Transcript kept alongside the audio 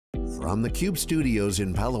from the theCUBE studios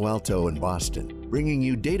in Palo Alto and Boston, bringing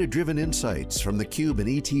you data-driven insights from theCUBE and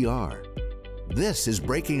ETR. This is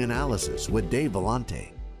Breaking Analysis with Dave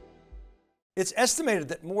Vellante. It's estimated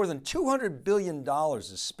that more than $200 billion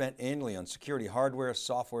is spent annually on security hardware,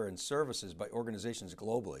 software, and services by organizations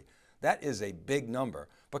globally. That is a big number,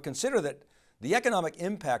 but consider that the economic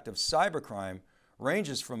impact of cybercrime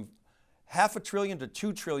ranges from $500 billion to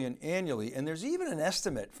 $2 trillion annually, and there's even an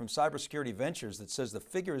estimate from Cybersecurity Ventures that says the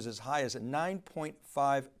figure is as high as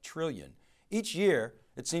 $9.5 trillion. Each year,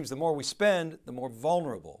 it seems the more we spend, the more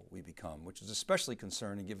vulnerable we become, which is especially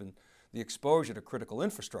concerning given the exposure to critical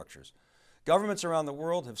infrastructures. Governments around the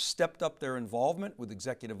world have stepped up their involvement with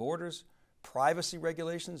executive orders, privacy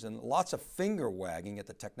regulations, and lots of finger wagging at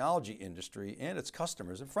the technology industry and its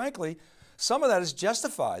customers. And frankly, some of that is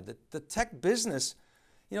justified. The tech business,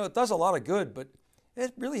 it does a lot of good, but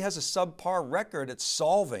it really has a subpar record at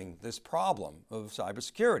solving this problem of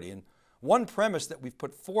cybersecurity. And one premise that we've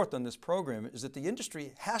put forth on this program is that the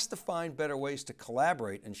industry has to find better ways to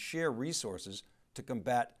collaborate and share resources to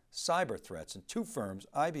combat cyber threats. And two firms,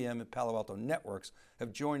 IBM and Palo Alto Networks,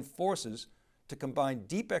 have joined forces to combine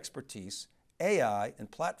deep expertise, AI, and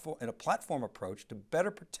a platform approach to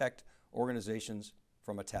better protect organizations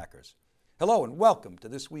from attackers. Hello and welcome to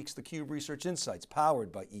this week's theCUBE Research Insights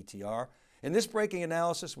powered by ETR. In this breaking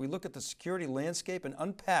analysis, we look at the security landscape and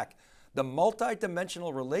unpack the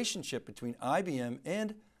multi-dimensional relationship between IBM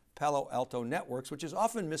and Palo Alto Networks, which is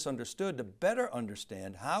often misunderstood, to better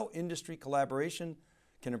understand how industry collaboration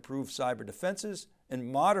can improve cyber defenses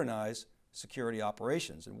and modernize security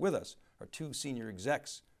operations. And with us are two senior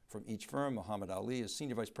execs from each firm. Mohamad Ali is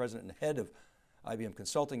Senior Vice President and Head of IBM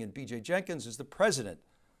Consulting, and BJ Jenkins is the President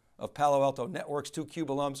of Palo Alto Networks, two CUBE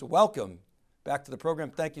alums. Welcome back to the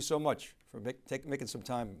program. Thank you so much for making some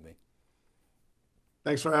time with me.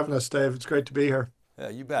 Thanks for having us, Dave. It's great to be here.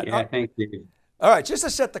 You bet. Yeah, thank you. All right, just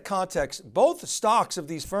to set the context, both stocks of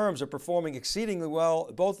these firms are performing exceedingly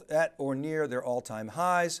well, both at or near their all-time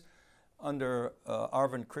highs. Under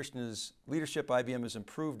Arvind Krishna's leadership, IBM has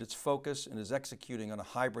improved its focus and is executing on a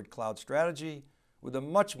hybrid cloud strategy with a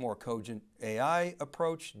much more cogent AI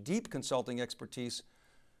approach, deep consulting expertise,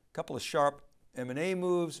 a couple of sharp M&A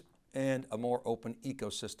moves, and a more open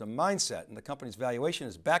ecosystem mindset. And the company's valuation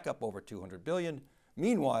is back up over $200 billion.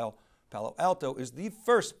 Meanwhile, Palo Alto is the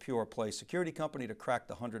first pure play security company to crack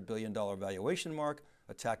the $100 billion valuation mark,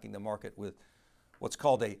 attacking the market with what's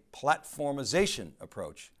called a platformization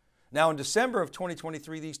approach. Now in December of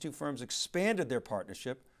 2023, these two firms expanded their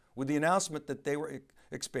partnership with the announcement that they were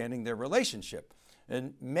expanding their relationship.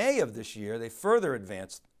 In May of this year, they further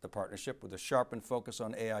advanced the partnership with a sharpened focus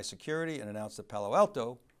on AI security and announced that Palo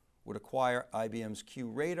Alto would acquire IBM's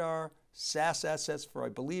QRadar SaaS assets for, I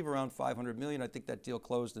believe, around $500 million. I think that deal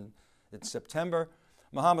closed in September.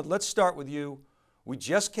 Mohamad, let's start with you. We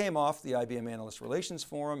just came off the IBM Analyst Relations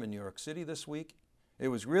Forum in New York City this week. It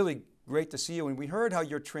was really great to see you, and we heard how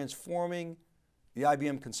you're transforming the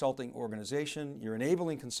IBM consulting organization. You're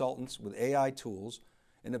enabling consultants with AI tools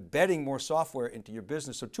and embedding more software into your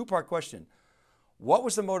business. So two-part question. What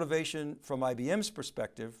was the motivation from IBM's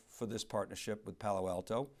perspective for this partnership with Palo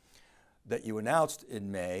Alto that you announced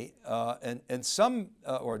in May, or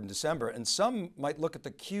in December, and some might look at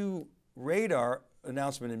the QRadar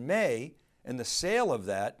announcement in May and the sale of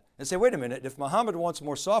that and say, wait a minute, if Mohamad wants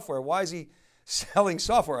more software, why is he selling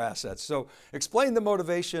software assets? So explain the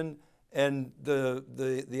motivation and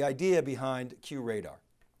the idea behind QRadar.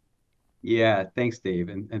 Yeah, thanks, Dave,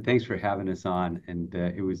 and thanks for having us on. And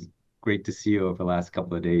it was great to see you over the last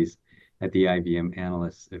couple of days at the IBM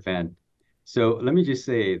Analyst event. So let me just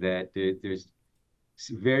say that there's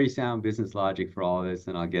very sound business logic for all of this,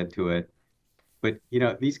 and I'll get to it. But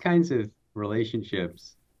these kinds of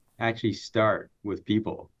relationships actually start with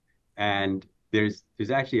people, and there's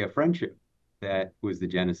actually a friendship that was the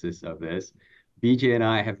genesis of this. BJ and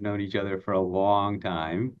I have known each other for a long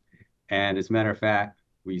time, and as a matter of fact,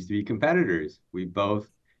 we used to be competitors. We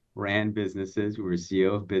both ran businesses. We were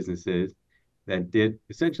CEO of businesses that did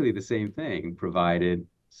essentially the same thing, provided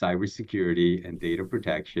cybersecurity and data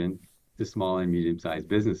protection to small and medium-sized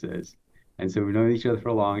businesses. And so we've known each other for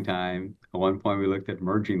a long time. At one point, we looked at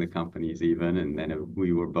merging the companies even, and then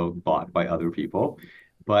we were both bought by other people.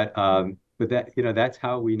 But that that's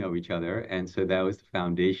how we know each other, and so that was the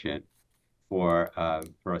foundation for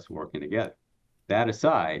us working together. That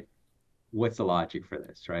aside, what's the logic for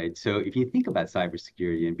this, right? So if you think about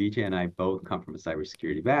cybersecurity, and BJ and I both come from a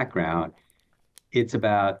cybersecurity background, it's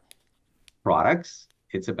about products,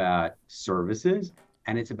 it's about services,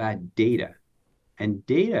 and it's about data. And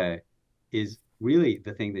data is really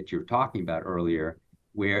the thing that you were talking about earlier.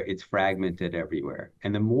 where it's fragmented everywhere.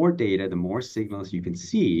 And the more data, the more signals you can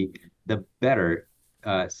see, the better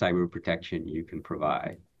cyber protection you can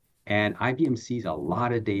provide. And IBM sees a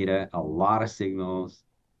lot of data, a lot of signals.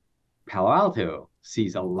 Palo Alto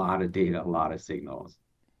sees a lot of data, a lot of signals.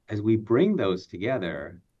 As we bring those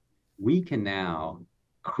together, we can now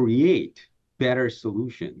create better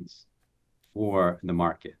solutions for the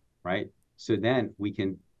market, right? So then we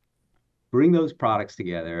can bring those products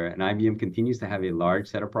together, and IBM continues to have a large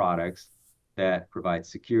set of products that provide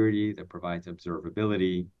security, that provides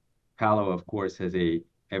observability. Palo, of course, has a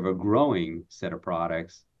ever-growing set of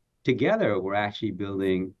products. Together, we're actually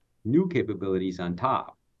building new capabilities on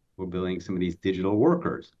top. We're building some of these digital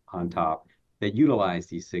workers on top that utilize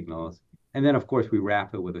these signals. And then, of course, we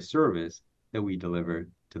wrap it with a service that we deliver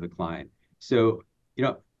to the client. So,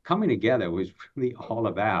 coming together was really all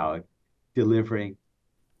about delivering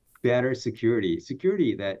better security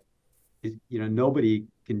that is, nobody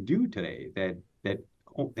can do today,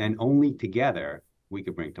 and only together we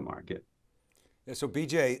could bring to market. Yeah, so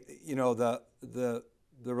BJ,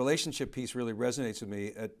 the relationship piece really resonates with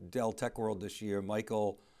me. At Dell Tech World this year,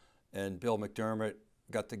 Michael and Bill McDermott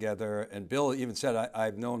got together, and Bill even said,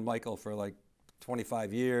 I've known Michael for like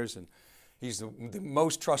 25 years, and he's the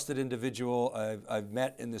most trusted individual I've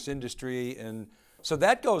met in this industry. And so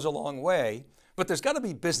that goes a long way, but there's got to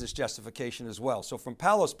be business justification as well. So from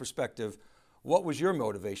Palo's perspective, what was your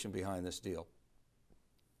motivation behind this deal?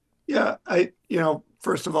 Yeah,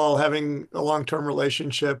 first of all, having a long-term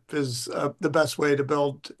relationship is the best way to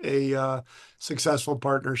build a successful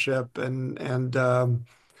partnership, and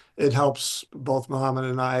it helps both Mohamad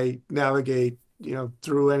and I navigate,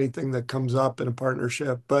 through anything that comes up in a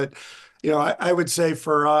partnership. But, I would say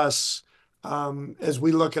for us, as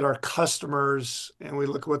we look at our customers and we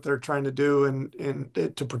look at what they're trying to do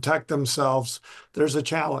and to protect themselves, there's a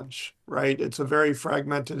challenge, right? It's a very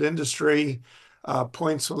fragmented industry.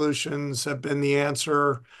 Point solutions have been the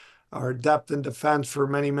answer, our depth in defense for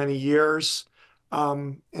many, many years.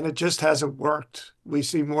 And it just hasn't worked. We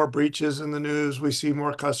see more breaches in the news. We see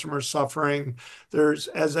more customers suffering.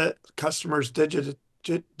 As customers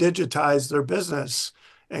digitize their business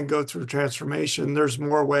and go through transformation, there's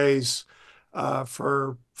more ways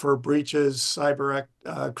for breaches, cyber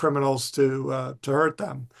criminals to hurt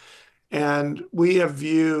them. And we have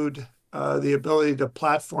viewed the ability to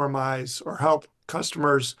platformize or help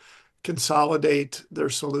customers consolidate their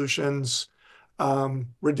solutions,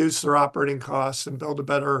 reduce their operating costs, and build a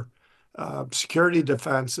better security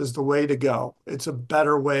defense is the way to go. It's a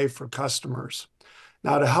better way for customers.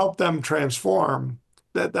 Now, to help them transform,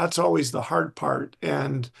 that's always the hard part.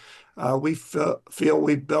 And we feel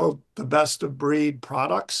we build the best of breed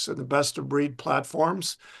products and the best of breed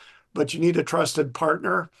platforms, but you need a trusted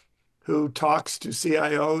partner who talks to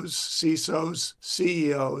CIOs, CISOs,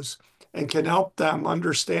 CEOs, and can help them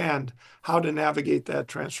understand how to navigate that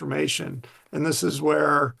transformation. And this is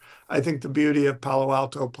where I think the beauty of Palo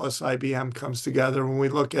Alto plus IBM comes together when we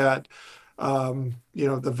look at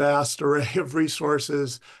the vast array of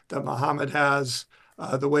resources that Mohamad has,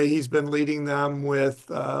 the way he's been leading them with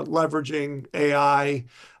leveraging AI,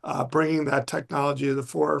 bringing that technology to the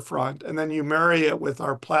forefront. And then you marry it with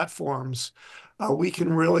our platforms. We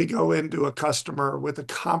can really go into a customer with a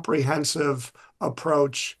comprehensive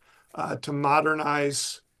approach to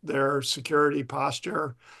modernize their security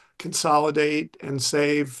posture, consolidate and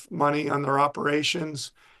save money on their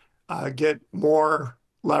operations, get more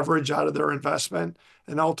leverage out of their investment,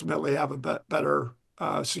 and ultimately have a better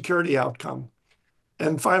security outcome.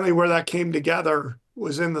 And finally, where that came together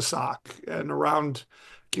was in the SOC and around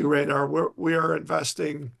QRadar. We are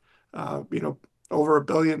investing, over $1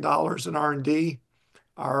 billion in R&D.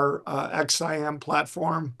 Our XIM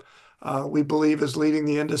platform, we believe, is leading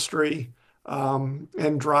the industry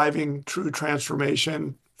and driving true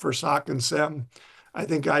transformation for SOC and SIM. I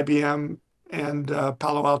think IBM and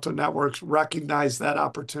Palo Alto Networks recognize that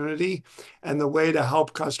opportunity, and the way to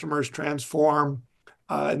help customers transform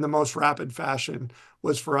in the most rapid fashion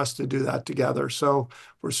was for us to do that together. So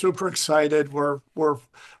we're super excited. We're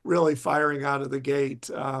really firing out of the gate,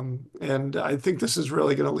 and I think this is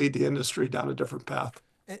really going to lead the industry down a different path.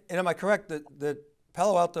 And am I correct that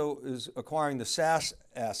Palo Alto is acquiring the SaaS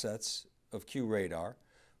assets of QRadar,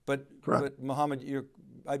 but Mohamad,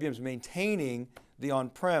 IBM's maintaining the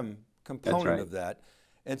on-prem component of that,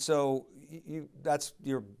 and so that's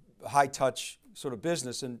your high-touch sort of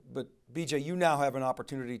business. But BJ, you now have an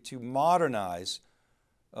opportunity to modernize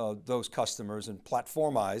those customers and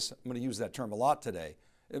platformize. I'm going to use that term a lot today.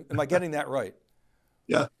 Am I getting that right?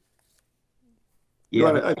 Yeah.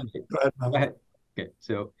 Yeah. Go ahead. Okay.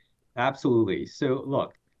 So absolutely. So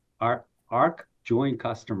look, our joint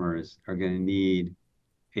customers are going to need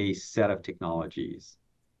a set of technologies.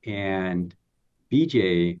 And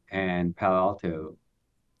BJ and Palo Alto,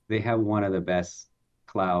 they have one of the best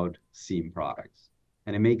cloud SIEM products.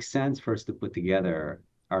 And it makes sense for us to put together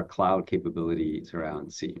our cloud capabilities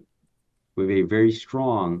around SIEM. We have a very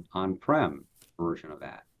strong on-prem version of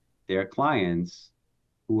that. There are clients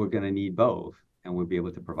who are going to need both, and we'll be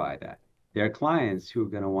able to provide that. There are clients who are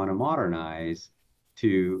going to want to modernize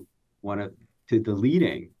to the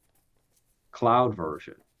leading cloud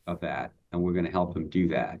version of that, and we're going to help them do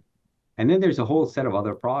that. And then there's a whole set of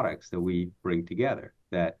other products that we bring together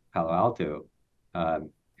that Palo Alto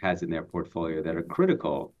has in their portfolio that are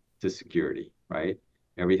critical to security, right?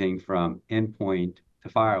 Everything from endpoint to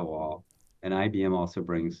firewall, and IBM also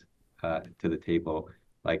brings to the table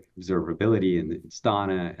like observability and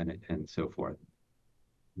Instana and so forth.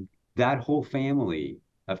 That whole family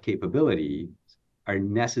of capabilities are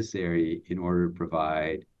necessary in order to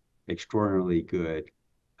provide extraordinarily good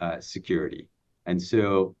security. And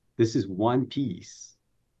so this is one piece.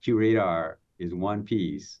 QRadar is one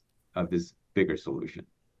piece of this bigger solution.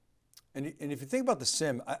 And if you think about the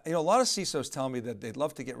SIEM, a lot of CISOs tell me that they'd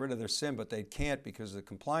love to get rid of their SIEM, but they can't because of the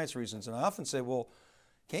compliance reasons. And I often say, well,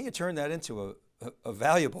 can't you turn that into a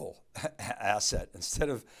valuable asset instead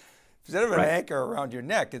of an anchor around your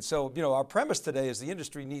neck? And so, our premise today is the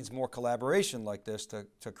industry needs more collaboration like this to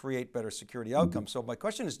create better security outcomes. So my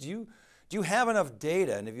question is, do you have enough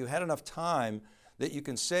data, and have you had enough time that you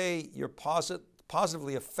can say you're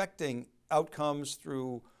positively affecting outcomes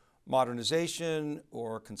through modernization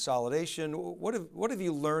or consolidation? What have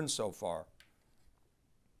you learned so far?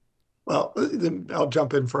 Well, I'll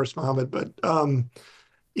jump in first, Mohammed, but I'm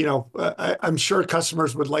sure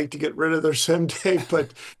customers would like to get rid of their SIEM, Dave,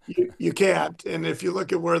 but you can't. And if you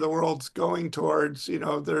look at where the world's going towards,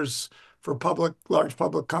 there's for large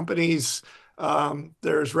public companies,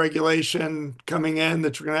 there's regulation coming in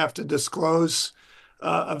that you're going to have to disclose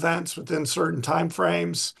events within certain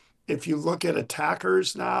timeframes. If you look at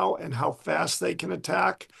attackers now and how fast they can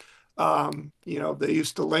attack, they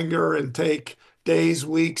used to linger and take days,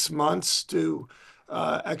 weeks, months to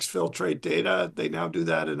exfiltrate data. They now do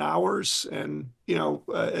that in hours. And,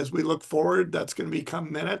 as we look forward, that's going to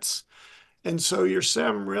become minutes. And so your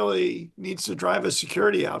SIEM really needs to drive a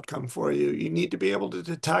security outcome for you. You need to be able to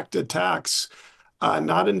detect attacks,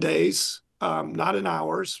 not in days, not in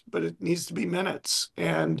hours, but it needs to be minutes.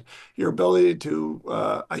 And your ability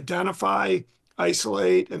to identify,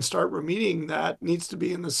 isolate, and start remediating that needs to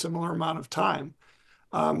be in a similar amount of time.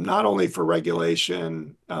 Not only for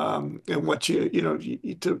regulation and what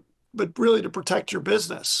but really to protect your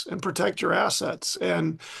business and protect your assets.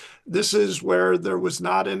 And this is where there was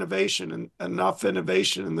not enough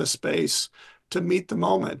innovation in this space to meet the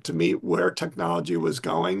moment, to meet where technology was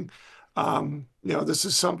going. This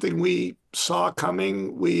is something we saw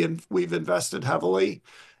coming. We've invested heavily,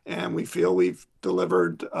 and we feel we've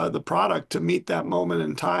delivered the product to meet that moment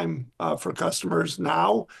in time for customers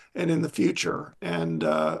now and in the future. And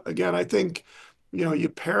again, I think, you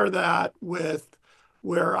pair that with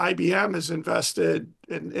where IBM has invested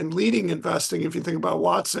in leading investing. If you think about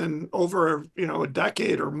Watson over, a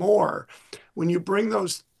decade or more, when you bring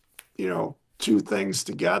those, two things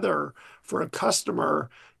together for a customer,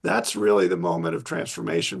 that's really the moment of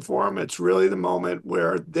transformation for them. It's really the moment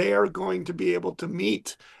where they are going to be able to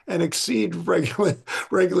meet and exceed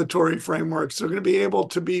regulatory frameworks. They're going to be able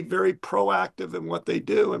to be very proactive in what they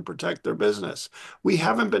do and protect their business. We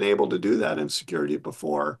haven't been able to do that in security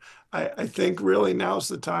before. I think really now's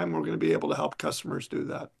the time we're going to be able to help customers do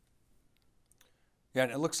that. Yeah,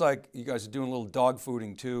 and it looks like you guys are doing a little dog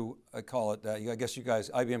fooding too. I call it that. I guess you guys,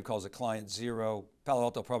 IBM calls it client zero. Palo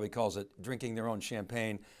Alto probably calls it drinking their own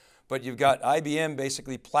champagne. But you've got IBM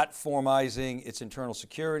basically platformizing its internal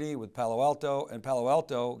security with Palo Alto, and Palo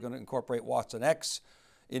Alto going to incorporate Watson X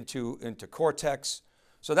into Cortex.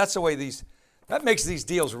 So that's the way that makes these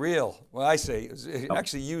deals real. What I say is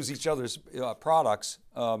actually use each other's products.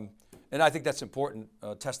 And I think that's important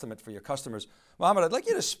testament for your customers. Mohammed, I'd like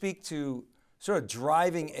you to speak to sort of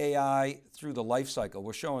driving AI through the life cycle.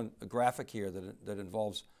 We're showing a graphic here that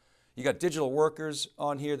involves, you got digital workers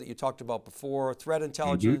on here that you talked about before, threat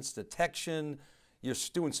intelligence, detection, you're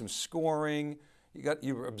doing some scoring, you got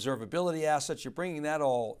your observability assets, you're bringing that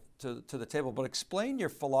all to the table, but explain your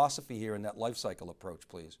philosophy here in that life cycle approach,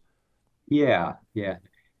 please. Yeah.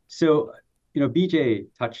 So, BJ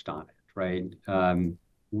touched on it, right?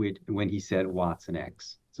 When he said Watson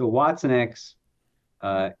X. So Watson X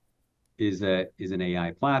is an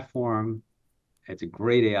AI platform. It's a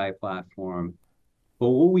great AI platform, but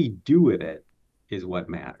what we do with it is what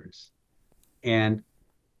matters. And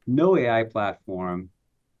no AI platform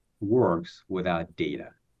works without data.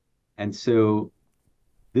 And so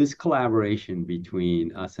this collaboration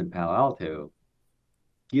between us and Palo Alto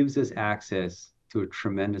gives us access to a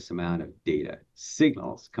tremendous amount of data,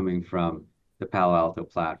 signals coming from the Palo Alto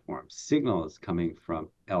platform, signals coming from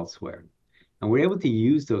elsewhere. And we're able to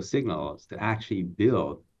use those signals to actually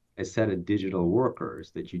build a set of digital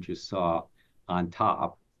workers that you just saw on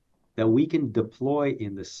top that we can deploy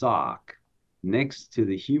in the SOC next to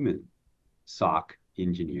the human SOC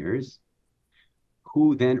engineers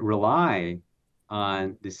who then rely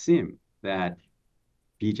on the SIM that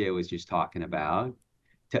BJ was just talking about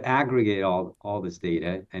to aggregate all this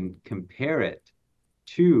data and compare it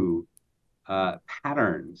to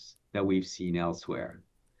patterns that we've seen elsewhere.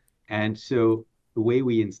 And so the way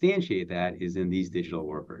we instantiate that is in these digital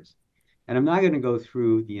workers. And I'm not going to go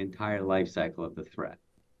through the entire life cycle of the threat,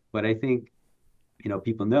 but I think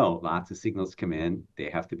people know lots of signals come in, they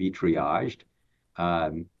have to be triaged.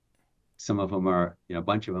 Some of them are, a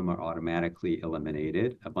bunch of them are automatically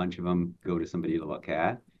eliminated. A bunch of them go to somebody to look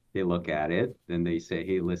at. They look at it, then they say,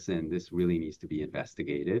 hey, listen, this really needs to be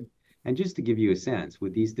investigated. And just to give you a sense,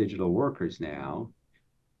 with these digital workers now,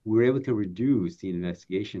 we're able to reduce the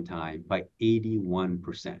investigation time by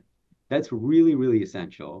 81%. That's really, really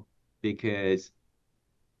essential because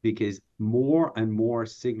more and more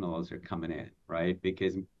signals are coming in, right?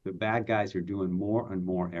 Because the bad guys are doing more and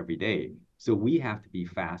more every day. So we have to be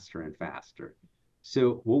faster and faster.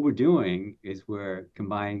 So what we're doing is we're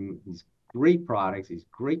combining these great products, these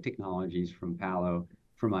great technologies from Palo,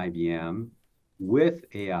 from IBM, with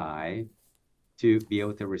AI to be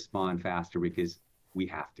able to respond faster because we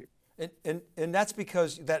have to. And that's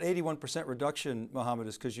because that 81% reduction, Mohamad,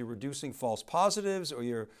 is because you're reducing false positives, or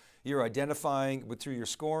you're identifying through your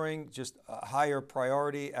scoring just higher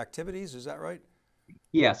priority activities. Is that right?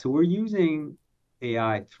 Yeah. So we're using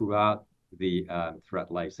AI throughout the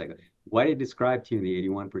life cycle. What I described to you in the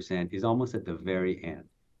 81% is almost at the very end,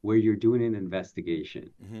 where you're doing an investigation,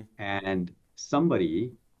 and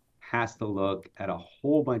somebody has to look at a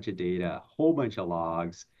whole bunch of data, a whole bunch of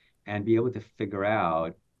logs, and be able to figure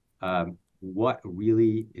out what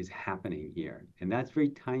really is happening here. And that's very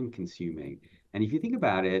time consuming. And if you think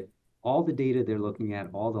about it, all the data they're looking at,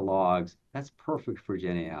 all the logs, that's perfect for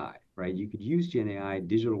Gen AI, right? You could use Gen AI,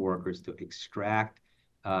 digital workers, to extract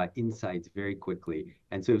insights very quickly.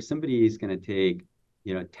 And so if somebody is going to take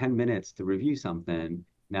 10 minutes to review something,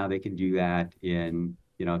 now they can do that in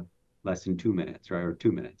less than 2 minutes, right? Or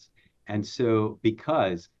 2 minutes. And so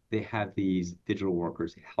because they have these digital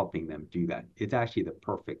workers helping them do that, it's actually the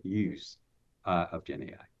perfect use of Gen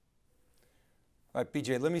AI. All right,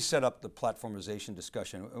 BJ, let me set up the platformization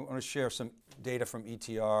discussion. I want to share some data from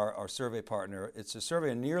ETR, our survey partner. It's a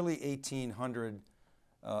survey of nearly 1,800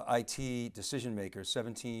 IT decision makers,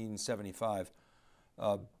 1775,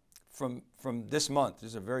 from this month. This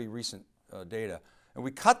is a very recent data. And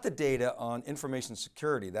we cut the data on information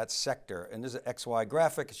security, that sector, and this is an XY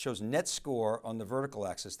graphic. It shows net score on the vertical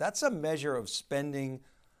axis. That's a measure of spending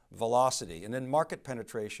velocity, and then market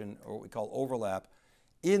penetration, or what we call overlap,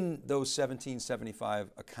 in those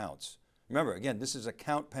 1775 accounts. Remember, again, this is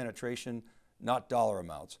account penetration, not dollar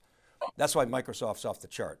amounts. That's why Microsoft's off the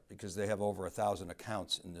chart, because they have over 1,000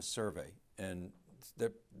 accounts in this survey, and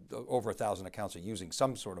over 1,000 accounts are using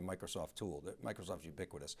some sort of Microsoft tool. Microsoft's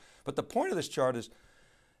ubiquitous. But the point of this chart is,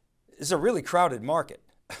 it's a really crowded market.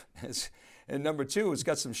 And number two, it's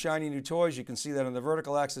got some shiny new toys. You can see that on the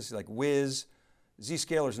vertical axis, like Wiz.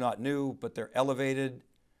 Zscaler's not new, but they're elevated.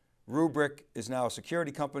 Rubrik is now a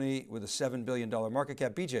security company with a $7 billion market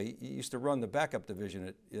cap. BJ, you used to run the backup division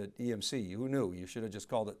at EMC. Who knew? You should have just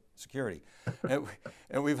called it security.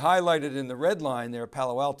 and we've highlighted in the red line there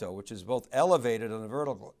Palo Alto, which is both elevated on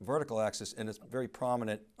the vertical axis, and it's very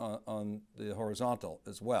prominent on the horizontal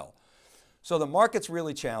as well. So the market's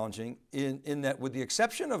really challenging in that, with the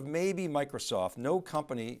exception of maybe Microsoft, no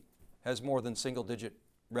company has more than single-digit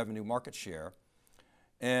revenue market share.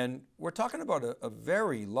 And we're talking about a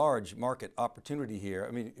very large market opportunity here.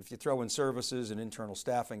 I mean, if you throw in services and internal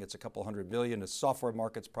staffing, it's a couple $100 billion. The software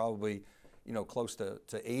market's probably, close to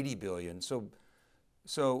 80 billion. So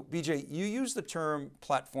BJ, you use the term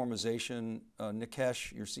platformization.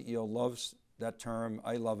 Nikesh, your CEO, loves that term.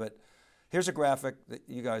 I love it. Here's a graphic that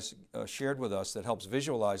you guys shared with us that helps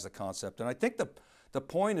visualize the concept. And I think the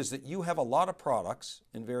point is that you have a lot of products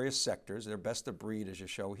in various sectors. They're best of breed, as you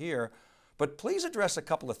show here. But please address a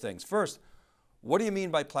couple of things. First, what do you mean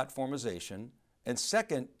by platformization? And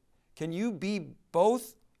second, can you be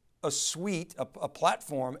both a suite, a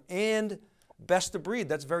platform, and best of breed?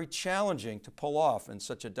 That's very challenging to pull off in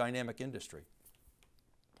such a dynamic industry.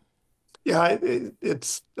 Yeah,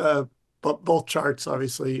 it's both charts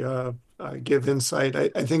obviously give insight.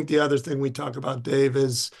 I think the other thing we talk about, Dave,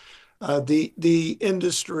 is the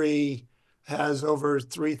industry has over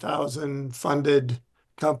 3,000 funded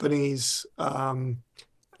companies.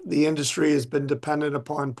 The industry has been dependent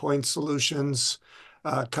upon point solutions.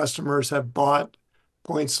 Customers have bought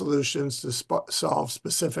point solutions to solve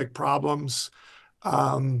specific problems.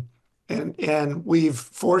 Um, and we've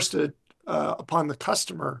forced it upon the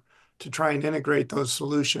customer to try and integrate those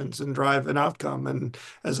solutions and drive an outcome. And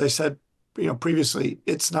as I said, previously,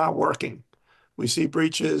 it's not working. We see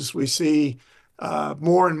breaches. We see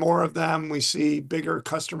more and more of them. We see bigger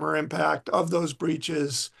customer impact of those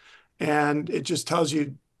breaches, and it just tells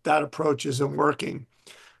you that approach isn't working.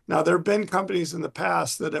 Now, there have been companies in the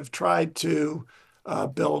past that have tried to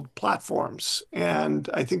build platforms, and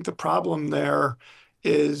I think the problem there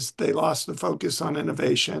is they lost the focus on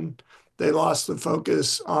innovation. They lost the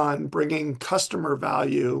focus on bringing customer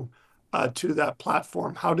value to that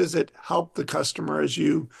platform. How does it help the customer as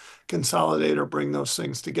you consolidate or bring those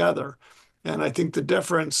things together? And I think the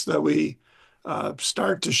difference that we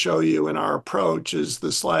start to show you in our approach is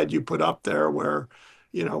the slide you put up there where,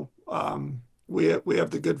 you know, we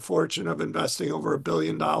have the good fortune of investing over $1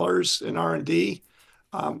 billion in R&D.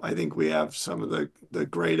 I think we have some of the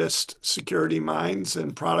greatest security minds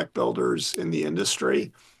and product builders in the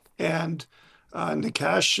industry. And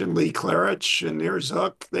Nikesh and Lee Klarich and Nir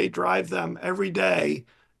Zook, they drive them every day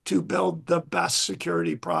to build the best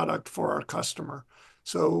security product for our customer.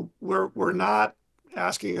 So we're not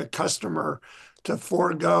asking a customer to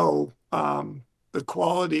forego the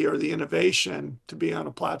quality or the innovation to be on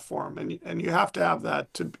a platform, and you have to have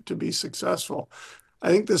that to be successful. I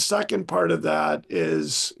think the second part of that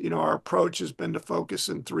is, our approach has been to focus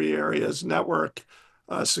in 3 areas: network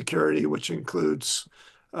security, which includes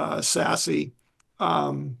SASE,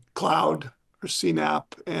 cloud or CNAP,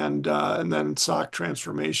 and then SOC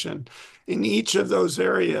transformation. In each of those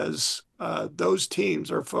areas, those teams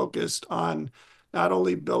are focused on not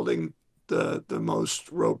only building the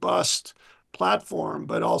most robust platform,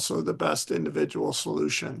 but also the best individual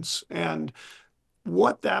solutions. And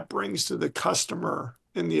what that brings to the customer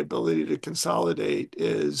in the ability to consolidate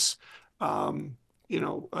is, a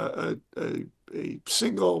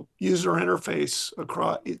single user interface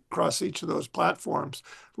across each of those platforms,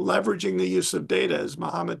 leveraging the use of data, as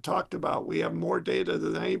Mohamad talked about. We have more data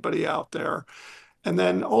than anybody out there. And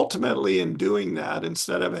then ultimately in doing that,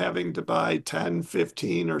 instead of having to buy 10,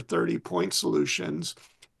 15, or 30 point solutions,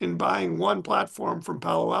 in buying one platform from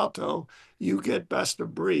Palo Alto, you get best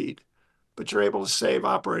of breed. But you're able to save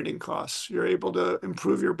operating costs. You're able to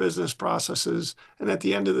improve your business processes. And at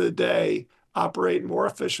the end of the day, operate more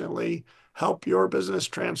efficiently, help your business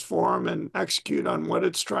transform and execute on what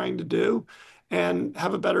it's trying to do, and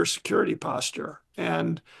have a better security posture.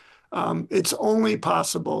 And it's only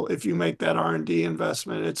possible if you make that R&D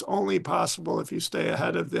investment. It's only possible if you stay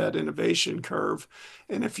ahead of that innovation curve.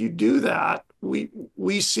 And if you do that,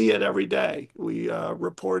 we see it every day. We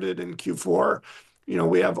reported in Q4,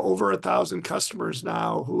 we have over 1,000 customers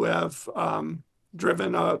now who have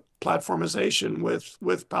driven a platformization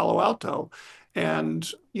with Palo Alto. And,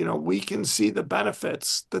 we can see the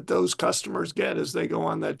benefits that those customers get as they go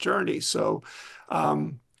on that journey. So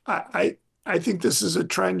I think this is a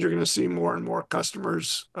trend you're going to see more and more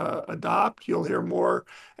customers adopt. You'll hear more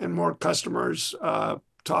and more customers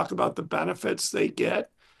talk about the benefits they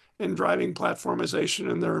get in driving platformization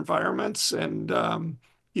in their environments. And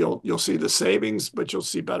you'll see the savings, but you'll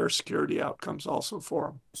see better security outcomes also for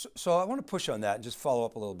them. So I want to push on that and just follow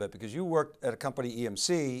up a little bit, because you worked at a company,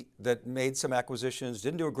 EMC, that made some acquisitions,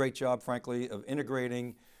 didn't do a great job, frankly, of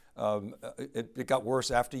integrating. It got worse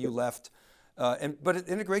after you left. But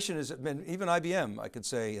integration has been, even IBM, I could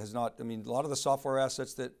say, has not. I mean, a lot of the software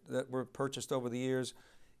assets that were purchased over the years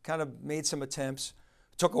kind of made some attempts.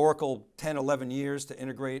 It took Oracle 10, 11 years to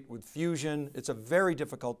integrate with Fusion. It's a very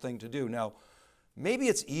difficult thing to do. Now, maybe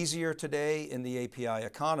it's easier today in the API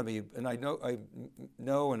economy, and I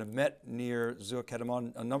know and have met Nir Zook, had him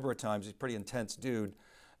on a number of times. He's a pretty intense dude,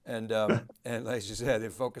 and as you said, they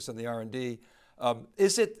focus on the R&D.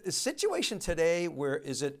 Is the situation today where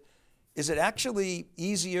is it actually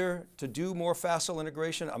easier to do more facile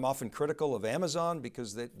integration? I'm often critical of Amazon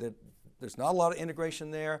because there's not a lot of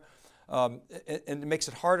integration there, and it makes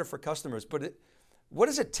it harder for customers. But what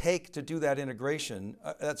does it take to do that integration?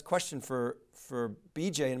 That's a question for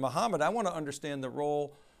BJ. And Mohamad, I want to understand the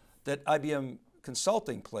role that IBM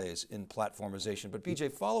Consulting plays in platformization. But BJ,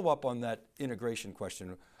 follow up on that integration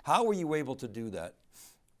question. How were you able to do that?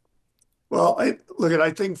 Well,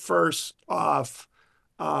 I think first off,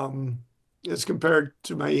 as compared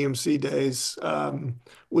to my EMC days,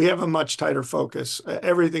 we have a much tighter focus.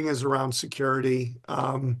 Everything is around security.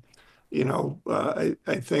 I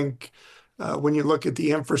think when you look at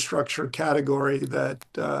the infrastructure category that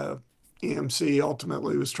EMC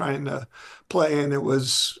ultimately was trying to play in, it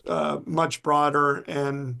was much broader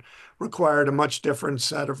and required a much different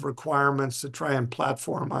set of requirements to try and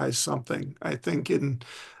platformize something. I think in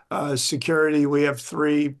security, we have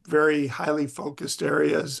three very highly focused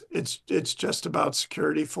areas. It's just about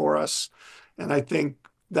security for us, and I think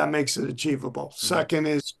that makes it achievable. Second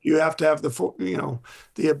is you have to have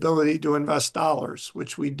the ability to invest dollars,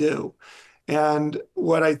 which we do. And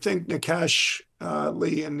what I think Nikesh,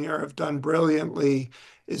 Lee, and Nir have done brilliantly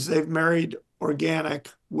is they've married organic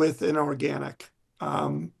with inorganic.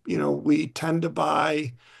 We tend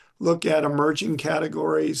to look at emerging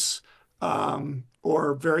categories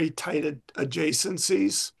or very tight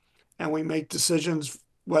adjacencies, and we make decisions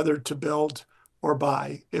whether to build or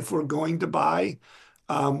buy. If we're going to buy,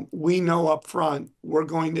 we know up front we're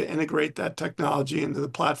going to integrate that technology into the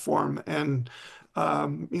platform. And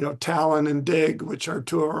Talon and Dig, which are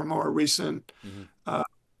two of our more recent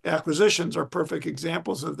acquisitions, are perfect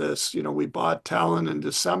examples of this. We bought Talon in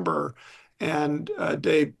December, and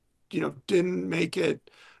they didn't make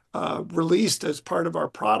it released as part of our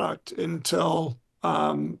product until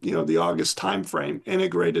the August timeframe,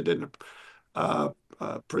 integrated into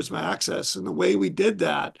Prisma Access. And the way we did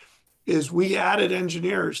that is we added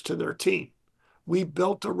engineers to their team. We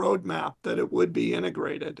built a roadmap that it would be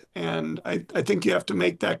integrated. And I think you have to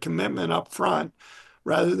make that commitment up front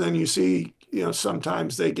rather than you see,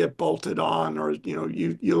 sometimes they get bolted on or,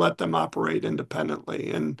 you let them operate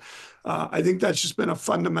independently. And I think that's just been a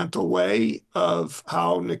fundamental way of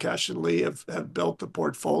how Nikesh and Lee have built the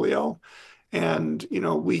portfolio. And,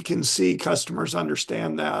 we can see customers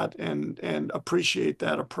understand that and appreciate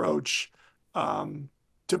that approach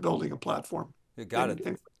to building a platform. You got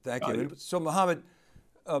it. Thank you. So Mohamad,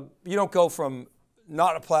 you don't go from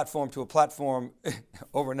not a platform to a platform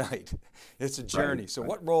overnight. It's a journey. So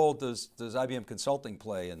what role does IBM Consulting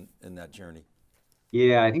play in that journey?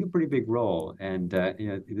 Yeah, I think a pretty big role. And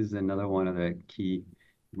this is another one of the key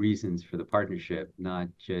reasons for the partnership, not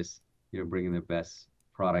just bringing the best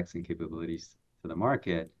products and capabilities to the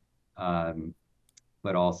market,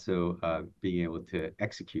 but also being able to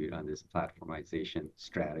execute on this platformization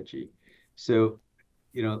strategy. So,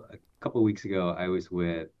 a couple of weeks ago, I was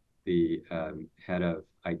with the head of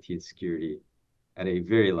IT and security at a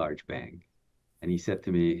very large bank. And he said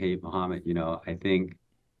to me, hey, Mohamad, I think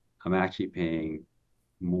I'm actually paying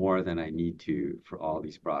more than I need to for all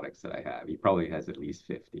these products that I have. He probably has at least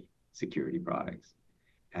 50 security products.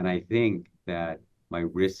 And I think that my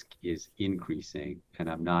risk is increasing and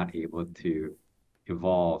I'm not able to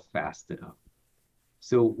evolve fast enough.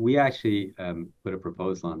 So we actually put a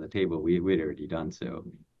proposal on the table. We'd already done so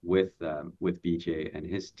with BJ and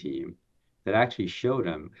his team that actually showed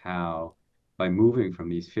him how by moving from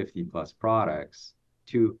these 50 plus products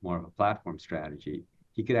to more of a platform strategy,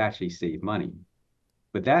 he could actually save money.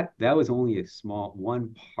 But that was only a small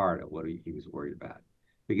one part of what he was worried about,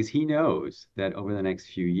 because he knows that over the next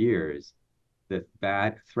few years, the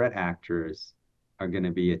bad threat actors are going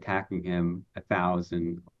to be attacking him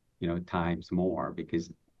 1,000 times more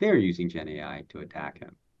because they're using Gen AI to attack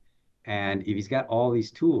him. And if he's got all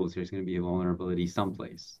these tools, there's going to be a vulnerability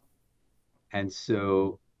someplace. And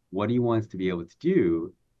so what he wants to be able to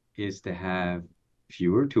do is to have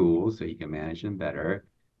fewer tools so he can manage them better,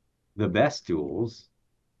 the best tools.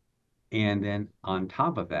 And then on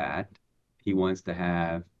top of that, he wants to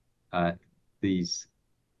have these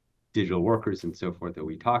digital workers and so forth that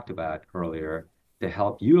we talked about earlier to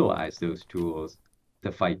help utilize those tools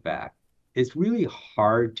to fight back. It's really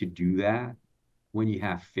hard to do that when you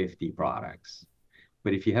have 50 products.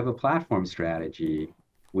 But if you have a platform strategy,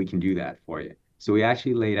 we can do that for you. So we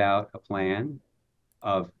actually laid out a plan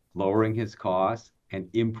of lowering his costs and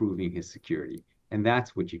improving his security. And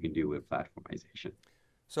that's what you can do with platformization.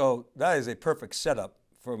 So that is a perfect setup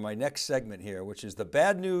for my next segment here, which is the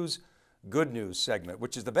bad news, good news segment,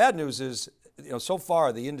 which is the bad news is, so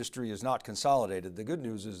far the industry is not consolidated. The good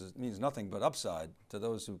news is it means nothing but upside to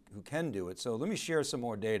those who can do it. So let me share some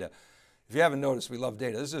more data. If you haven't noticed, we love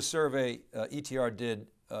data. This is a survey ETR did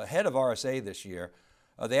ahead of RSA this year.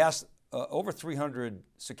 They asked over 300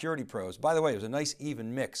 security pros. By the way, it was a nice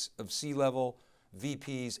even mix of C-level,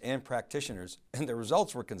 VPs, and practitioners, and the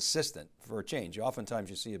results were consistent for a change. Oftentimes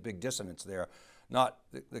you see a big dissonance there. Not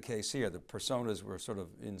the case here. The personas were sort of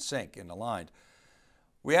in sync and aligned.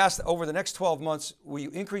 We asked over the next 12 months, will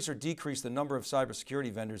you increase or decrease the number of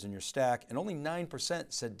cybersecurity vendors in your stack? And only 9%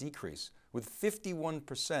 said decrease, with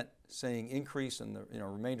 51% saying increase and the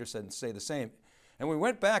remainder said stay the same. And we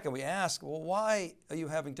went back and we asked, well, why are you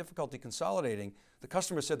having difficulty consolidating? The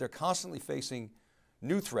customer said they're constantly facing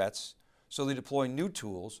new threats, so they deploy new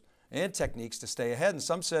tools and techniques to stay ahead. And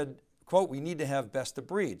some said, quote, we need to have best of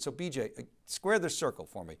breed. So BJ, square this circle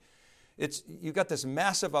for me. You've got this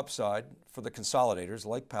massive upside for the consolidators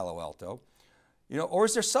like Palo Alto, or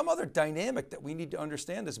is there some other dynamic that we need to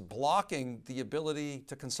understand that's blocking the ability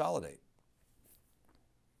to consolidate?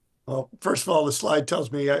 Well, first of all, the slide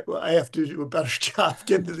tells me I have to do a better job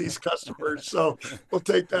getting to these customers. So we'll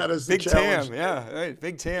take that as the challenge. Big TAM, yeah, right.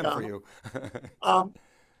 Big TAM for you.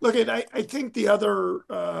 Look, I think the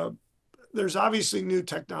other, there's obviously new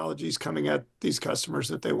technologies coming at these customers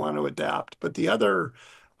that they want to adapt. But the other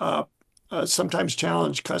sometimes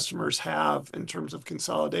challenge customers have in terms of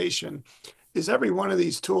consolidation is every one of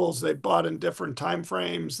these tools they've bought in different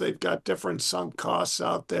timeframes. They've got different sunk costs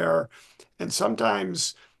out there. And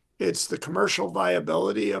sometimes it's the commercial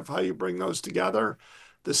viability of how you bring those together.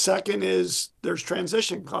 The second is there's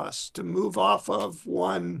transition costs to move off of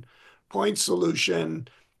one point solution.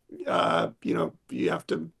 You have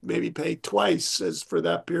to maybe pay twice as for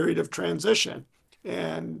that period of transition.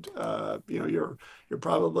 And you're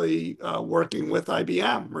probably working with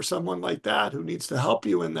IBM or someone like that who needs to help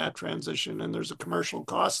you in that transition, and there's a commercial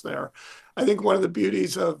cost there. I think one of the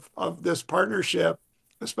beauties of this partnership,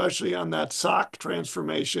 especially on that SOC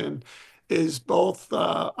transformation, is both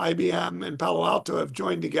IBM and Palo Alto have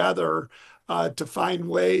joined together to find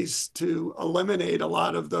ways to eliminate a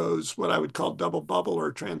lot of those, what I would call double bubble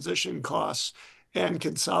or transition costs, and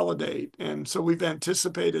consolidate. And so we've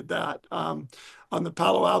anticipated that. On the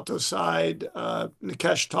Palo Alto side,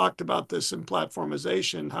 Nikesh talked about this in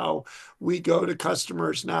platformization, how we go to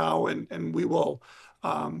customers now and we will,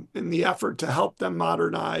 in the effort to help them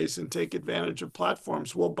modernize and take advantage of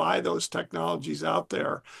platforms, we'll buy those technologies out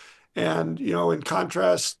there. And, in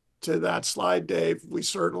contrast to that slide, Dave, we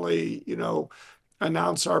certainly,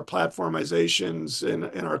 announce our platformizations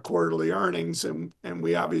in our quarterly earnings, and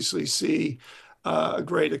we obviously see a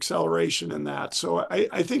great acceleration in that. So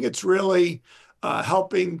I think it's really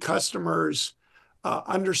helping customers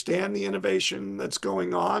understand the innovation that's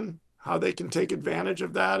going on, how they can take advantage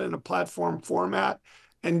of that in a platform format,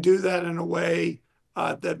 and do that in a way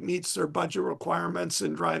that meets their budget requirements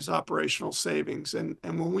and drives operational savings. And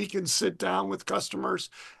when we can sit down with customers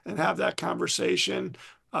and have that conversation,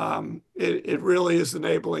 it really is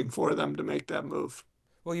enabling for them to make that move.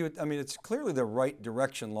 Well, it's clearly the right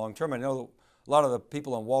direction long term. I know a lot of the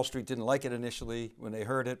people on Wall Street didn't like it initially when they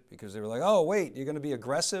heard it, because they were like, oh, wait, you're going to be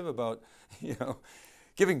aggressive about,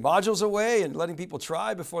 giving modules away and letting people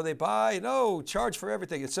try before they buy. No, charge for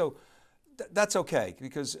everything. And so that's okay,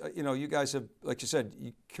 because, you guys have, like you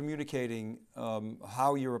said, communicating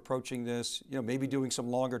how you're approaching this, maybe doing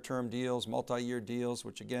some longer term deals, multi-year deals,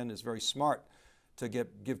 which again is very smart to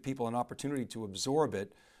give people an opportunity to absorb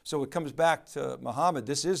it. So it comes back to Mohamad,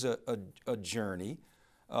 this is a journey.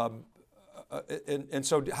 And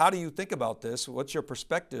so how do you think about this? What's your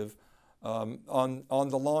perspective on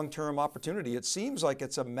the long-term opportunity? It seems like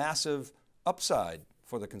it's a massive upside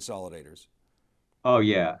for the consolidators. Oh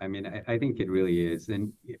yeah, I think it really is.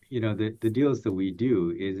 And the deals that we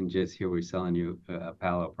do isn't just here we're selling you a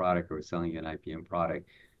Palo product or we're selling you an IBM product.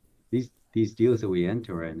 These deals that we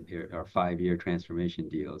enter in are 5-year transformation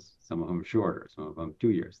deals. Some of them are shorter, some of them 2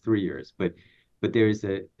 years, 3 years. But there's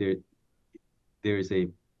a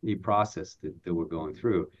process that we're going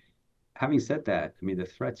through. Having said that, the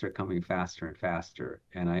threats are coming faster and faster.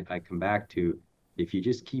 And I come back to, if you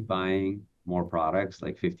just keep buying more products,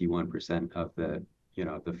 like 51% of the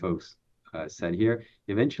folks said here,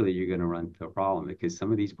 eventually you're going to run into a problem, because some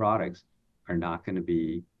of these products are not going to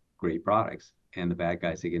be great products, and the bad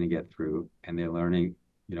guys are going to get through, and they're learning,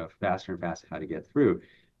 faster and faster how to get through.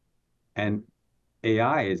 And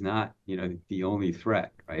AI is not, the only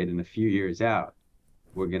threat, right? In a few years out,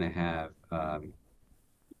 we're going to have, a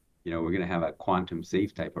quantum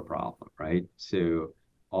safe type of problem, right? So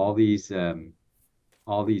all these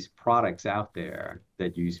products out there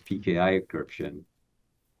that use PKI encryption,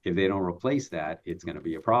 if they don't replace that, it's going to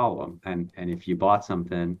be a problem. And if you bought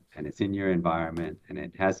something and it's in your environment and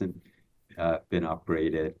it hasn't been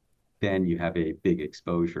upgraded, then you have a big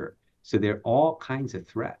exposure. So there are all kinds of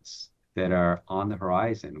threats that are on the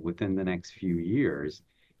horizon within the next few years.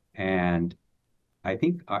 And I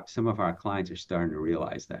think some of our clients are starting to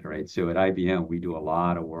realize that, right? So at IBM, we do a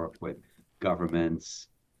lot of work with governments,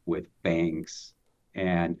 with banks,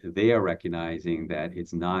 and they are recognizing that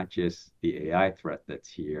it's not just the AI threat that's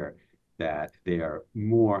here, that there are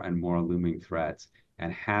more and more looming threats,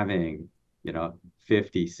 and having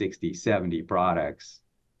 50, 60, 70 products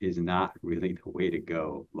is not really the way to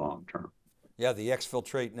go long term. Yeah, the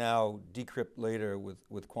exfiltrate now, decrypt later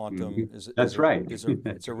with quantum That's right.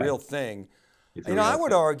 it's a real thing. It's a real I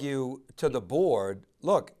would thing. argue to the board,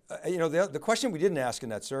 look, the question we didn't ask in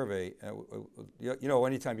that survey,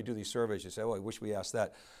 anytime you do these surveys, you say, oh, I wish we asked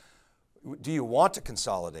that. Do you want to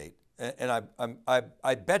consolidate? And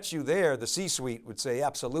I bet you there, the C-suite would say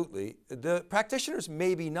absolutely. The practitioners,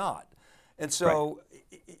 maybe not. And so,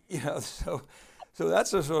 right. So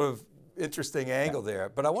that's a sort of interesting angle there.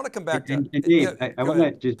 But I want to come back to Dave, I want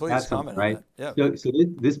to just please add something, right? Yeah. So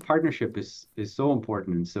this partnership is so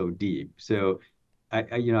important and so deep. So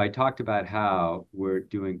I talked about how we're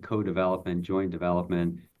doing co-development, joint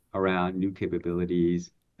development around new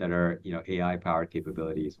capabilities that are AI-powered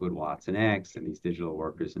capabilities with Watson X and these digital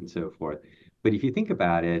workers and so forth. But if you think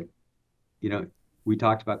about it, we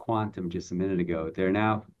talked about quantum just a minute ago. There are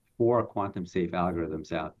now 4 quantum safe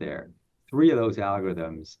algorithms out there. 3 of those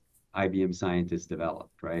algorithms IBM scientists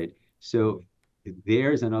developed, right? So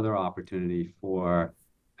there's another opportunity for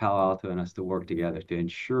Palo Alto and us to work together to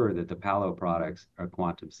ensure that the Palo products are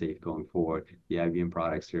quantum safe going forward. The IBM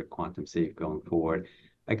products are quantum safe going forward.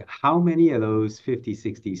 Like how many of those 50,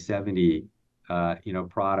 60, 70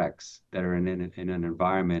 products that are in an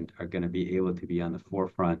environment are going to be able to be on the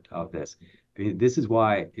forefront of this? I mean, this is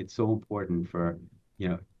why it's so important for,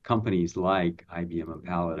 companies like IBM and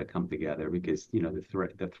Palo to come together, because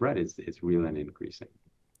the threat is real and increasing.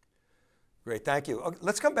 Great, thank you. Okay,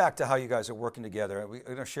 let's come back to how you guys are working together. We're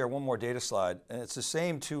going to share one more data slide, and it's the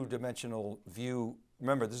same 2-dimensional view.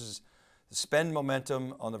 Remember, this is the spend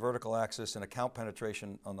momentum on the vertical axis and account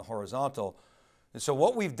penetration on the horizontal. And so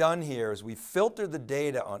what we've done here is we've filtered the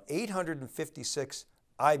data on 856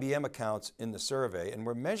 IBM accounts in the survey, and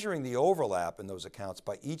we're measuring the overlap in those accounts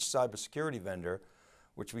by each cybersecurity vendor,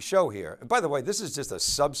 which we show here. And by the way, this is just a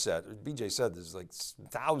subset. BJ said there's like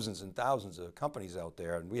thousands and thousands of companies out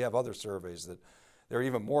there, and we have other surveys that they're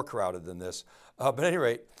even more crowded than this. But at any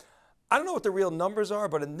rate, I don't know what the real numbers are,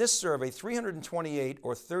 but in this survey, 328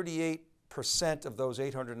 or 38% of those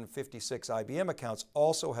 856 IBM accounts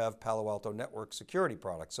also have Palo Alto network security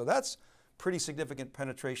products. So that's pretty significant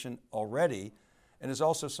penetration already, and there's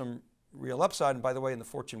also some real upside. And by the way, in the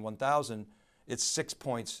Fortune 1000, it's 6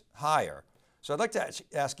 points higher. So I'd like to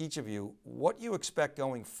ask each of you what you expect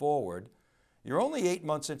going forward. You're only 8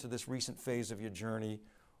 months into this recent phase of your journey.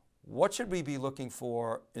 What should we be looking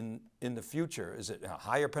for in the future? Is it a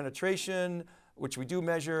higher penetration, which we do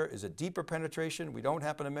measure? Is it deeper penetration? We don't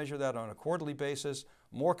happen to measure that on a quarterly basis.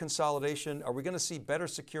 More consolidation? Are we going to see better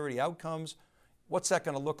security outcomes? What's that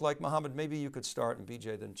going to look like? Mohamad, maybe you could start, and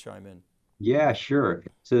BJ then chime in. Yeah, sure.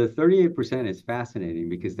 So the 38% is fascinating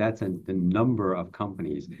because that's the number of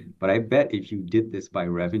companies. But I bet if you did this by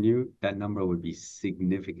revenue, that number would be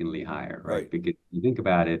significantly higher, right? Because you think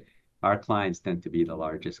about it, our clients tend to be the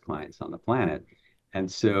largest clients on the planet.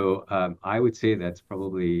 And so I would say that's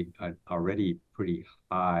probably already pretty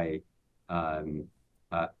high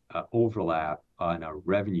overlap on a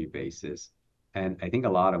revenue basis. And I think a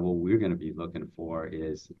lot of what we're going to be looking for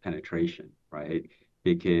is penetration, right?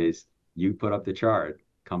 Because you put up the chart,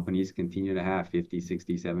 companies continue to have 50,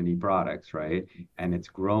 60, 70 products, right? And it's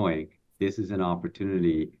growing. This is an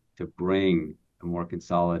opportunity to bring a more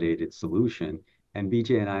consolidated solution. And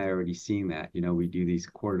BJ and I are already seeing that. We do these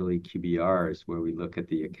quarterly QBRs where we look at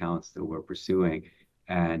the accounts that we're pursuing,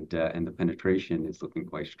 and the penetration is looking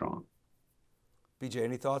quite strong. BJ,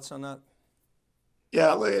 any thoughts on that?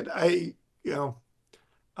 Yeah,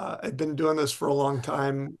 I've been doing this for a long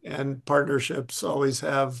time, and partnerships always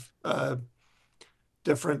have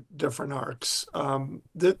different arcs.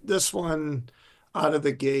 This one out of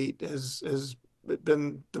the gate has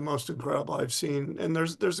been the most incredible I've seen, and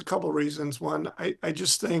there's a couple reasons. One, I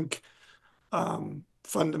just think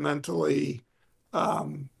fundamentally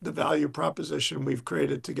the value proposition we've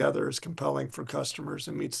created together is compelling for customers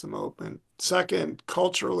and meets the moment. Second,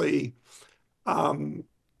 culturally,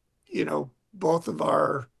 both of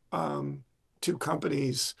our 2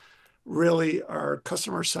 companies really are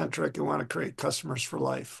customer-centric and want to create customers for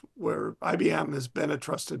life, where IBM has been a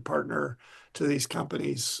trusted partner to these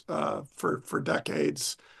companies for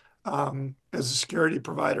decades. As a security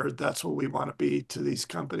provider, that's what we want to be to these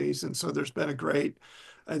companies. And so there's been a great,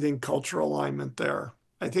 I think, cultural alignment there.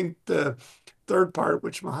 I think the third part,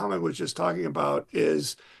 which Mohamad was just talking about,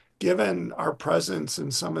 is given our presence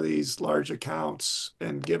in some of these large accounts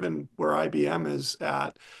and given where IBM is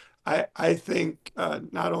at, I think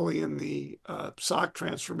not only in the SOC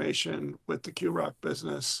transformation with the QRoC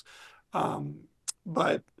business,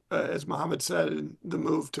 but as Mohamad said, in the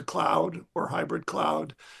move to cloud or hybrid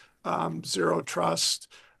cloud, zero trust,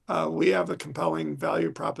 we have a compelling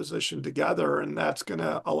value proposition together, and that's going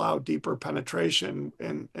to allow deeper penetration,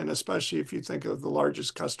 and especially if you think of the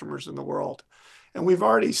largest customers in the world. And we've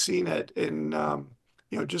already seen it in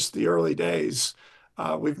just the early days.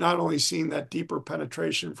 We've not only seen that deeper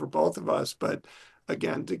penetration for both of us, but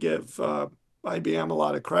again, to give IBM a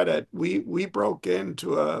lot of credit, we broke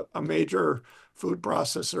into a major food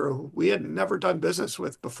processor who we had never done business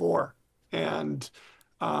with before. And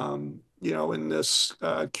in this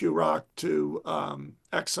QRoC to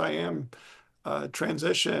XIM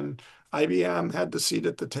transition, IBM had the seat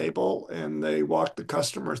at the table, and they walked the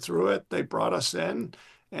customer through it. They brought us in,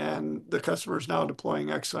 and the customer is now deploying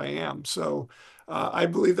XIM. So I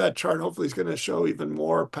believe that chart hopefully is going to show even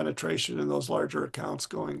more penetration in those larger accounts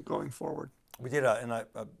going forward. We did, and I'm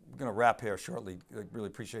going to wrap here shortly. I really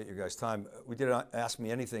appreciate your guys' time. We did Ask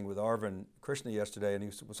Me Anything with Arvind Krishna yesterday,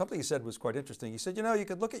 and something he said was quite interesting. He said, you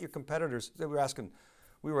could look at your competitors. We were asking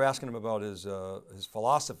him about his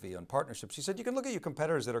philosophy on partnerships. He said, you can look at your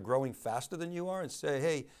competitors that are growing faster than you are and say,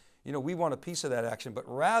 hey, we want a piece of that action. But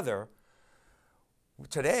rather,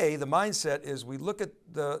 today the mindset is we look at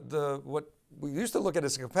what we used to look at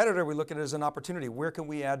as a competitor, we look at it as an opportunity. Where can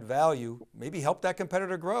we add value? Maybe help that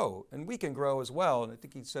competitor grow, and we can grow as well. And I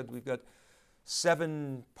think he said we've got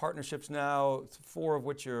 7 partnerships now, 4 of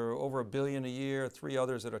which are over $1 billion a year, 3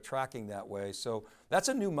 others that are tracking that way. So that's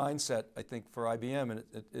a new mindset, I think, for IBM. And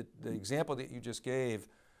the example that you just gave,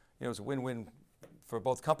 is a win-win for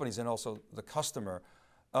both companies and also the customer.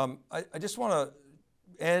 I just want to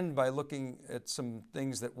end by looking at some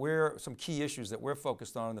things some key issues that we're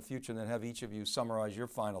focused on in the future, and then have each of you summarize your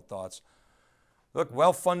final thoughts. Look,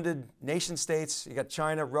 well-funded nation states, you got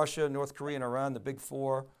China, Russia, North Korea, and Iran, the big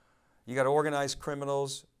 4. You got organized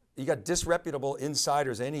criminals, you got disreputable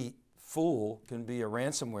insiders. Any fool can be a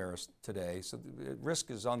ransomware today, so the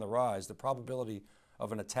risk is on the rise. The probability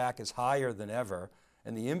of an attack is higher than ever,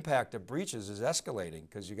 and the impact of breaches is escalating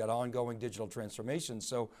because you got ongoing digital transformation.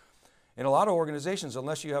 So in a lot of organizations,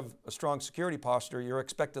 unless you have a strong security posture, your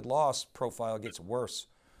expected loss profile gets worse.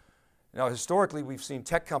 Now, historically, we've seen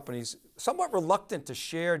tech companies somewhat reluctant to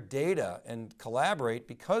share data and collaborate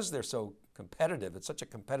because they're so competitive. It's such a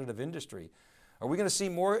competitive industry. Are we going to see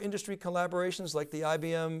more industry collaborations like the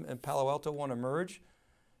IBM and Palo Alto one emerge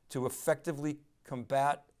to effectively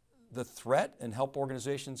combat the threat and help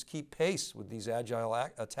organizations keep pace with these agile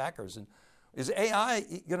attackers? And is AI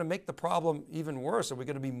going to make the problem even worse? Are we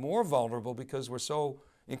going to be more vulnerable because we're so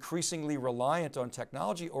increasingly reliant on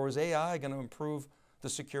technology, or is AI going to improve the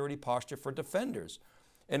security posture for defenders?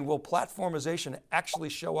 And will platformization actually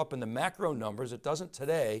show up in the macro numbers? It doesn't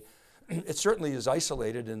today. It certainly is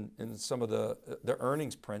isolated in some of the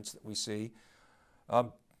earnings prints that we see.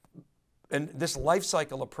 And this life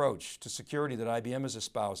cycle approach to security that IBM is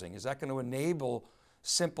espousing, is that going to enable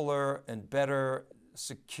simpler and better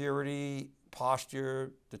security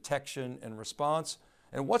posture, detection, and response?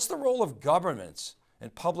 And what's the role of governments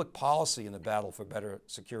and public policy in the battle for better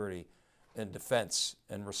security and defense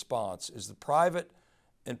and response? Is the private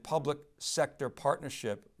and public sector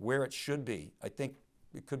partnership where it should be? I think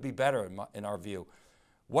it could be better in our view.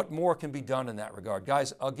 What more can be done in that regard?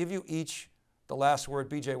 Guys, I'll give you each the last word.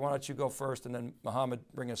 BJ, why don't you go first, and then Mohammed,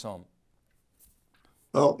 bring us home.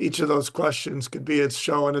 Well, each of those questions could be its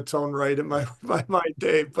show in its own right in my mind,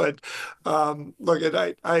 Dave. But look,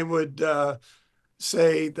 I would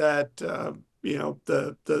say that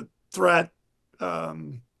the threat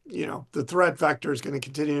the threat vector is going to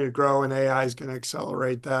continue to grow, and AI is going to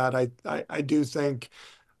accelerate that. I do think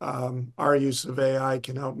our use of AI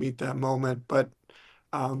can help meet that moment, but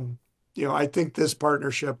I think this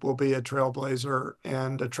partnership will be a trailblazer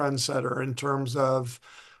and a trendsetter in terms of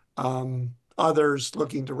others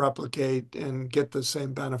looking to replicate and get the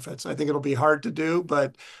same benefits. I think it'll be hard to do,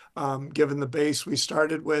 but given the base we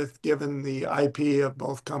started with, given the IP of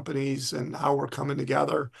both companies and how we're coming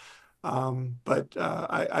together, but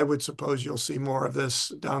I would suppose you'll see more of this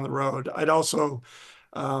down the road. I'd also,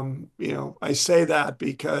 I say that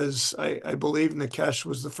because I believe Nikesh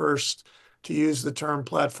was the first to use the term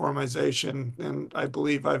platformization, and I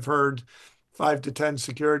believe I've heard 5 to 10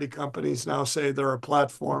 security companies now say they're a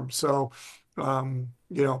platform. So,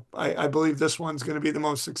 I believe this one's going to be the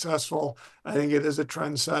most successful. I think it is a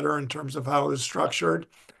trendsetter in terms of how it was structured.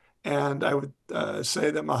 And I would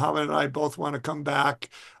say that Mohammed and I both want to come back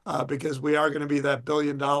because we are going to be that $1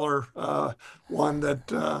 billion one that,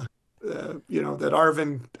 that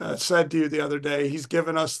Arvind said to you the other day. He's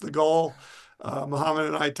given us the goal. Mohammed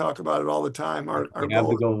and I talk about it all the time. Our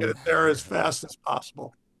goal is to get it there as fast as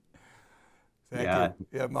possible. Thank Yeah. you.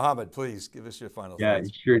 Yeah, Mohamad, please give us your final Yeah,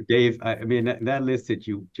 thoughts. sure, Dave. I mean, that list that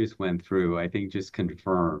you just went through, I think just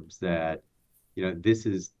confirms that, this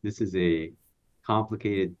is a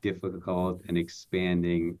complicated, difficult, and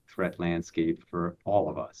expanding threat landscape for all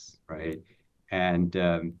of us, right? And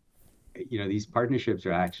these partnerships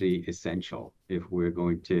are actually essential if we're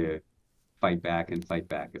going to fight back and fight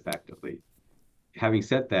back effectively. Having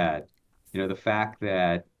said that, the fact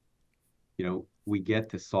that we get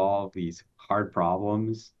to solve these hard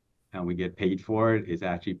problems and we get paid for it is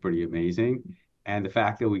actually pretty amazing. And the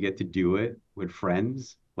fact that we get to do it with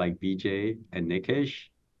friends like BJ and Nikesh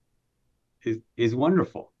is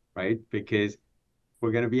wonderful, right? Because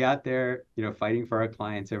we're going to be out there, fighting for our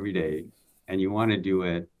clients every day, and you want to do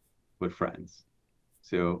it with friends.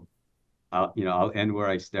 So I'll end where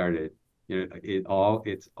I started.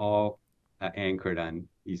 It's all anchored on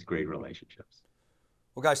these great relationships.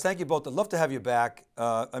 Well, guys, thank you both. I'd love to have you back.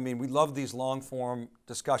 I mean, we love these long form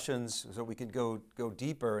discussions so we can go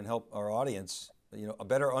deeper and help our audience,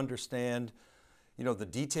 better understand, the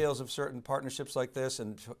details of certain partnerships like this,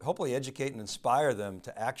 and hopefully educate and inspire them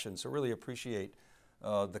to action. So really appreciate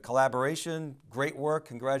the collaboration. Great work,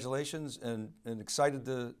 congratulations, and excited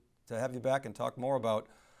to have you back and talk more about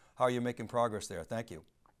how you're making progress there. Thank you.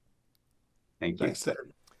 Thank you. Thanks, Dave.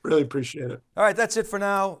 Really appreciate it. All right, that's it for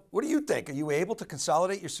now. What do you think? Are you able to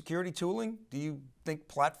consolidate your security tooling? Do you think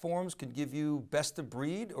platforms could give you best of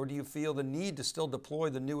breed, or do you feel the need to still deploy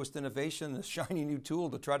the newest innovation, the shiny new tool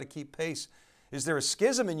to try to keep pace? Is there a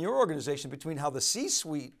schism in your organization between how the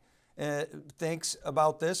C-suite thinks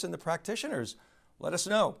about this and the practitioners? Let us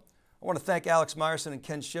know. I want to thank Alex Meyerson and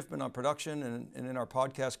Ken Schiffman on production, and in our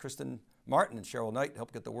podcast, Kristen Martin and Cheryl Knight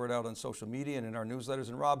help get the word out on social media and in our newsletters,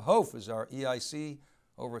 and Rob Hof is our EIC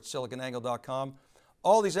over at SiliconANGLE.com.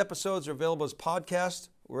 All these episodes are available as podcasts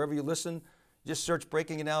wherever you listen. Just search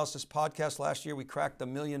Breaking Analysis Podcast. Last year we cracked the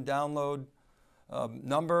 1 million download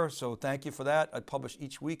number, so thank you for that. I publish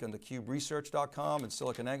each week on thecuberesearch.com and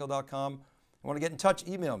SiliconANGLE.com. I want to get in touch,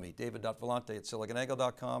 email me,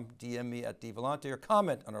 david.vellante@SiliconANGLE.com, DM me at dvellante, or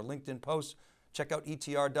comment on our LinkedIn posts. Check out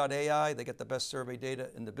etr.ai. They get the best survey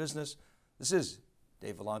data in the business. This is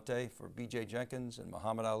Dave Vellante for BJ Jenkins and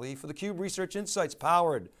Mohamad Ali for theCUBE Research Insights,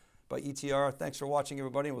 powered by ETR. Thanks for watching,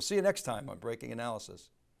 everybody, and we'll see you next time on Breaking Analysis.